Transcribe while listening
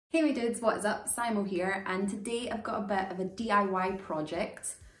Hey my dudes, what is up? Simo here, and today I've got a bit of a DIY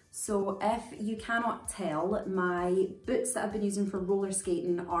project. So if you cannot tell, my boots that I've been using for roller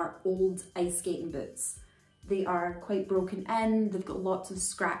skating are old ice skating boots. They are quite broken in, they've got lots of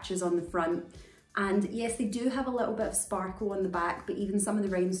scratches on the front, and yes, they do have a little bit of sparkle on the back, but even some of the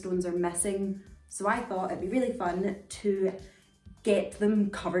rhinestones are missing. So I thought it'd be really fun to get them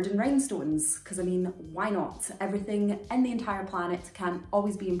covered in rhinestones, because I mean, why not? Everything in the entire planet can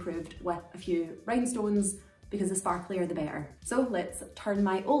always be improved with a few rhinestones, because the sparklier the better. So let's turn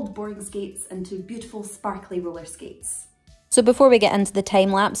my old boring skates into beautiful sparkly roller skates. So before we get into the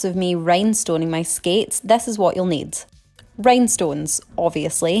time lapse of me rhinestoning my skates, this is what you'll need. Rhinestones,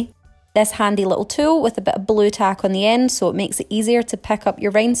 obviously. This handy little tool with a bit of blue tack on the end so it makes it easier to pick up your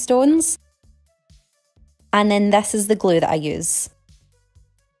rhinestones. And then this is the glue that I use.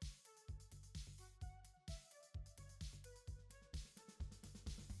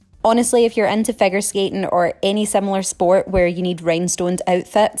 Honestly, if you're into figure skating or any similar sport where you need rhinestoned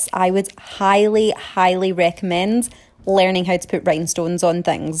outfits, I would highly recommend learning how to put rhinestones on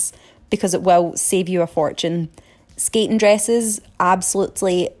things, because it will save you a fortune. Skating dresses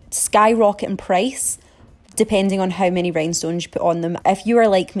absolutely skyrocket in price depending on how many rhinestones you put on them. If you are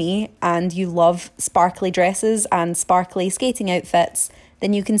like me and you love sparkly dresses and sparkly skating outfits,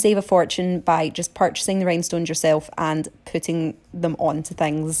 then you can save a fortune by just purchasing the rhinestones yourself and putting them onto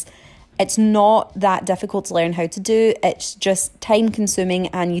things. It's not that difficult to learn how to do, it's just time consuming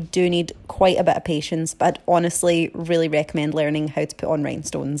and you do need quite a bit of patience, but I'd honestly really recommend learning how to put on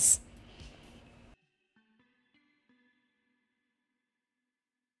rhinestones.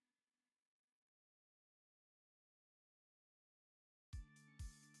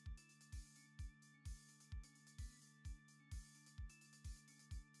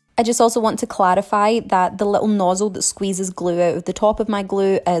 I just also want to clarify that the little nozzle that squeezes glue out of the top of my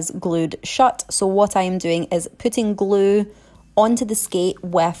glue is glued shut. So what I am doing is putting glue onto the skate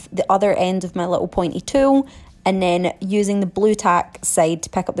with the other end of my little pointy tool, and then using the blue tack side to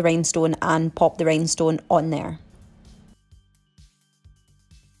pick up the rhinestone and pop the rhinestone on there.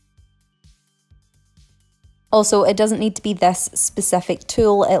 Also, it doesn't need to be this specific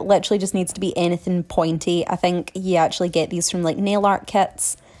tool, it literally just needs to be anything pointy. I think you actually get these from like nail art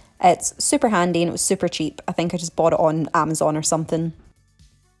kits. It's super handy and it was super cheap. I think I just bought it on Amazon or something.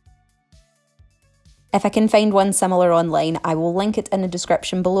 If I can find one similar online, I will link it in the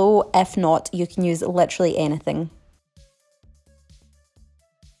description below. If not, you can use literally anything.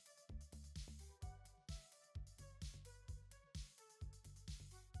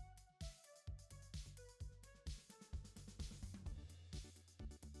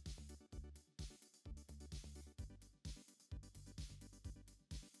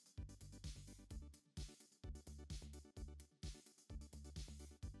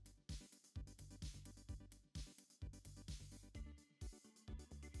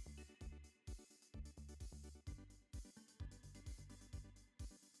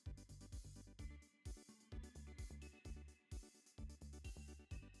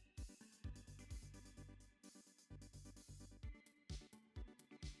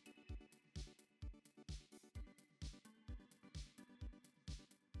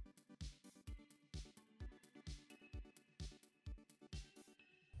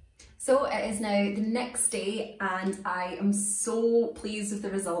 So it is now the next day and I am so pleased with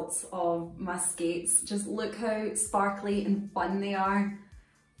the results of my skates. Just look how sparkly and fun they are.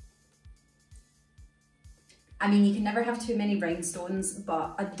 I mean, you can never have too many rhinestones,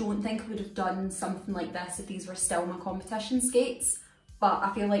 but I don't think I would have done something like this if these were still my competition skates. But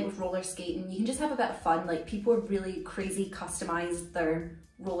I feel like with roller skating, you can just have a bit of fun. Like, people have really crazy customized their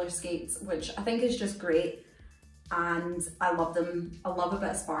roller skates, which I think is just great. And I love them. I love a bit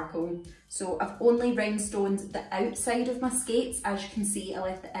of sparkle. So I've only rhinestoned the outside of my skates. As you can see, I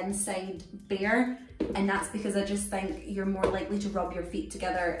left the inside bare, and that's because I just think you're more likely to rub your feet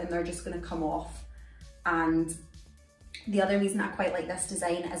together and they're just gonna come off. And the other reason I quite like this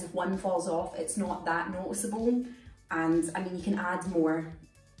design is if one falls off, it's not that noticeable. And I mean, you can add more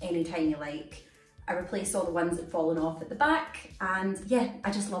anytime you like. I replaced all the ones that had fallen off at the back, and yeah,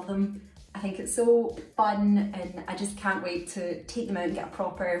 I just love them. I think it's so fun and I just can't wait to take them out and get a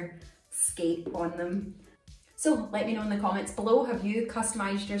proper skate on them. So let me know in the comments below, have you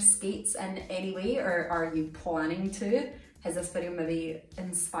customised your skates in any way, or are you planning to? Has this video maybe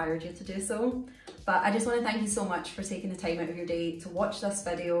inspired you to do so? But I just want to thank you so much for taking the time out of your day to watch this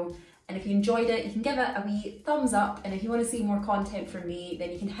video. And if you enjoyed it, you can give it a wee thumbs up. And if you want to see more content from me,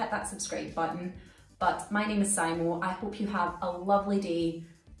 then you can hit that subscribe button. But my name is Simo. I hope you have a lovely day.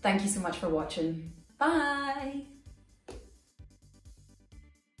 Thank you so much for watching. Bye!